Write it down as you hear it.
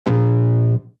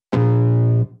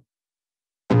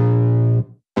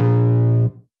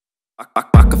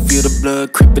feel the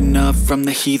blood creeping up from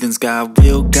the heathens. Got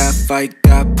will, got fight,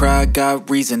 got pride, got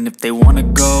reason. If they wanna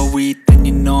go eat, then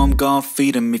you know I'm gon'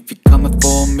 feed them. If you're coming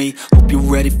for me, hope you're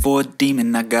ready for a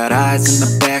demon. I got eyes in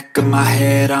the back of my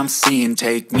head, I'm seeing.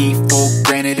 Take me for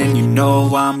granted and you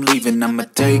know I'm leaving. I'ma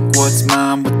take what's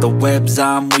mine with the webs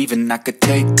I'm weaving. I could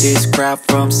take this crowd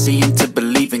from seeing to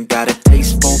believing. Got a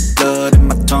taste for blood and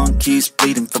my tongue keeps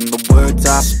bleeding from the words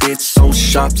I spit. So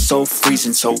sharp, so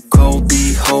freezing, so cold.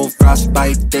 Behold,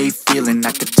 frostbite they feeling.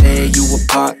 I could tear you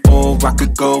apart or I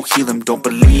could go heal them. Don't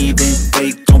believe in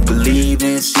fate, don't believe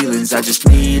in ceilings. I just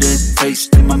need a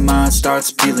taste and my mind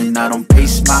starts peeling. I don't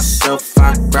pace myself,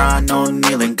 I grind on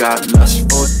kneeling. Got lust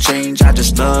for change, I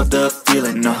just love the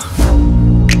feeling.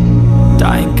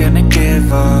 I ain't gonna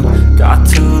give up. Got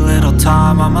too little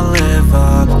time, I'ma live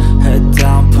up. Head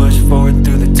down, push forward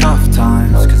through the tough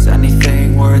times. Cause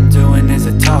anything worth doing is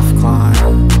a tough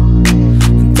climb.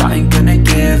 And I ain't gonna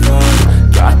give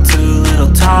up. Got too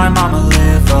little time, I'ma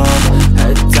live up.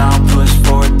 Head down, push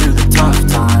forward through the tough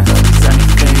times. Cause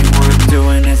anything worth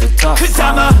doing is a tough climb. Cause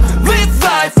I'ma live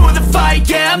life for the fight,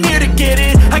 yeah, I'm here to get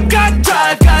it. I got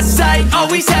drive, got sight,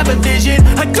 always have a vision.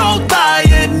 I don't lie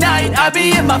at night, I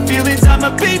be in my feelings.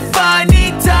 I'ma be fine,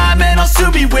 need time and I'll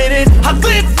soon be winning. I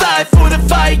live life for the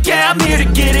fight, yeah, I'm here to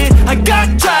get it. I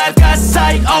got drive, got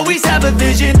sight, always have a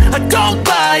vision. I don't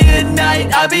lie at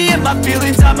night, I be in my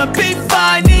feelings. I'ma be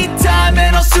fine, need time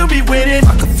and I'll soon be winning.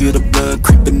 I can feel the blood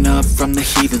creeping up from the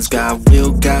heathens. Got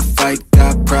will, got fight,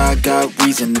 got pride, got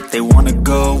reason. If they wanna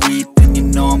go eat, then you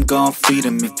know I'm gon' feed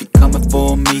them. If you're coming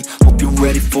for me, hope you're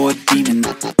ready for a demon.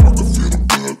 I can feel the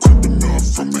blood creeping up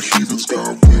from the heathens.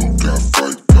 Got will, got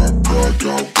fight, got pride,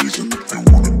 got reason. If they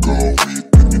wanna go eat,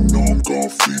 then you know I'm gon'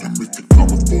 feed them. If you're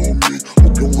coming for me,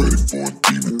 hope you're ready for a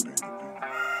demon.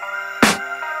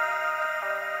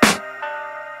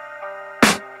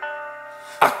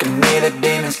 I can hear the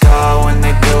demons call when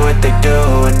they do what they do.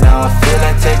 And now I feel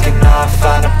like taking off,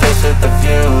 find a place with a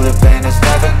view. The pain is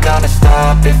never gonna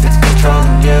stop if it's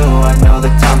controlling you. I know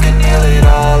that time can heal it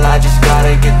all, I just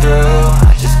gotta get through.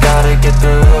 I just gotta get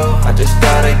through, I just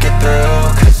gotta get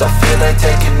through. Cause I feel like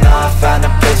taking off, find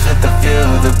a place with a view.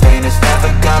 The pain is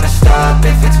never gonna stop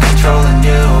if it's controlling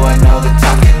you. I know that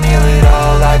time can heal it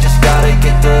all, I just gotta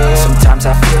get through. Sometimes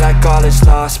I feel like all is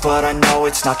lost, but I know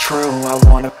it's not true. I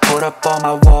wanna put up all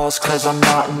my walls cause I'm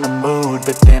not in the mood.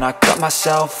 But then I cut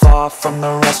myself off from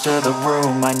the rest of the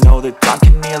room. I know that time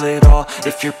can heal it all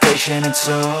if you're patient and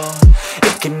soon.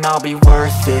 It can all be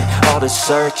worth it, all the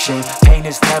searching. Pain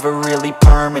is never really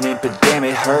permanent, but damn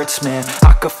it hurts, man.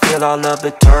 I could feel all of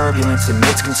the turbulence and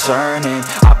it's concerning.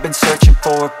 I've been searching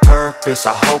for a purpose,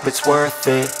 I hope it's worth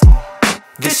it.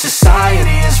 This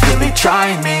society is really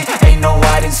trying me. Ain't no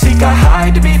hide and seek, I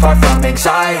hide to be far from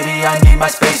anxiety. I need my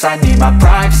space, I need my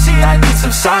privacy. I need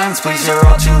some silence, please, you're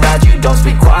all too loud. You don't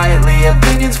speak quietly,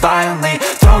 opinions violently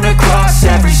thrown across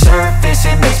every surface.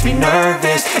 It makes me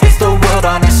nervous, it's the world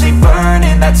honestly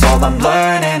burning. That's all I'm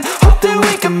learning, hope that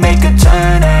we can make a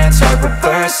turn and start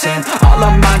reversing. All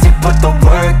our minds, we put the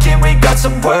work in, we got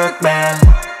some work, man.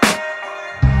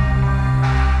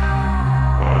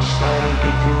 I started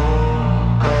to do.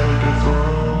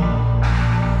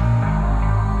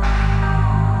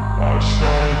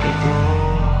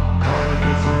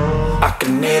 I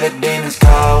can hear the demons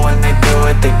call when they do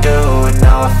what they do. And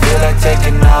now I feel like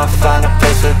taking off, find a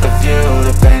place with a view.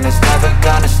 The pain is never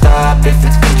gonna stop if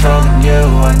it's controlling you.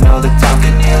 I know that time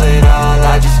can heal it all,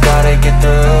 I just gotta get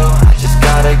through. I just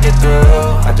gotta get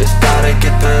through, I just gotta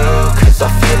get through. Cause I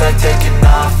feel like taking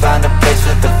off, find a place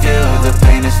with a view. The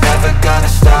pain is never gonna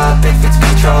stop if it's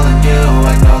controlling you.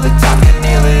 I know that time can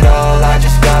heal it all, I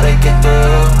just gotta get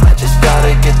through. I just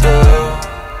gotta get through.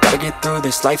 Gotta get through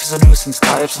this, life is a nuisance,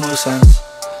 tie up some loose ends.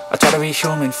 I try to be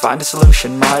human, find a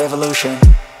solution, my evolution.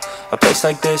 A place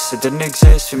like this, it didn't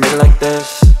exist, we made it like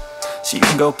this. So you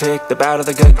can go pick the bad or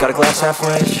the good, got a glass half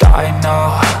wish. I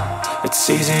know, it's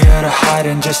easier to hide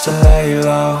than just to lay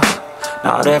low.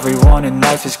 Not everyone in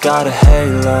life has got a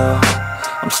halo.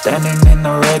 I'm standing in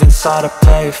the red inside a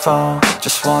payphone,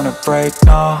 just wanna break,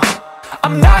 no.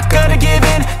 I'm not gonna give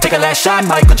in, take a last shot,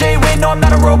 Michael J. Win. No, I'm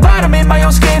not a robot, I'm in my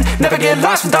own skin. Never get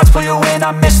lost when thoughts pull you in.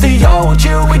 I miss the old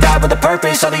you, we died with a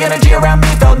purpose. All the energy around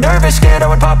me felt nervous, scared I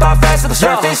would pop off fast to the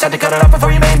surface. Had to cut it off before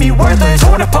you made me worthless.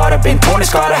 Torn apart, I've been torn and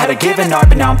scarred. I had a given art,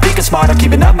 but now I'm thinking smart. I'm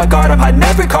keeping up my guard, I'm hiding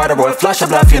every card. A royal flush of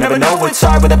left, you never know what's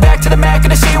hard. With a back to the mat,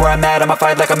 gonna see where I'm at. I'ma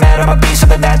fight like I'm mad, I'ma be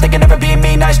something that they can never be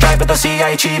me. Nice try, but they'll see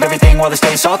I achieve everything while they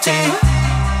stay salty.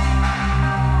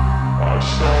 I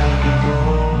started to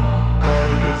go.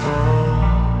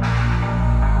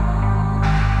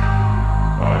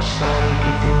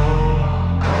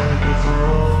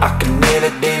 I can hear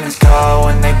the demons call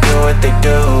when they do what they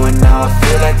do. And now I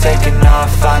feel like taking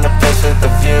off, find a place with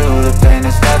a view. The pain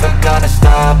is never gonna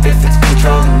stop if it's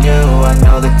controlling you. I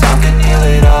know that time can heal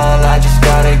it all, I just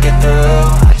gotta get through.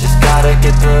 I just gotta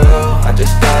get through, I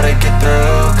just gotta get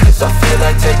through. Cause I feel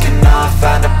like taking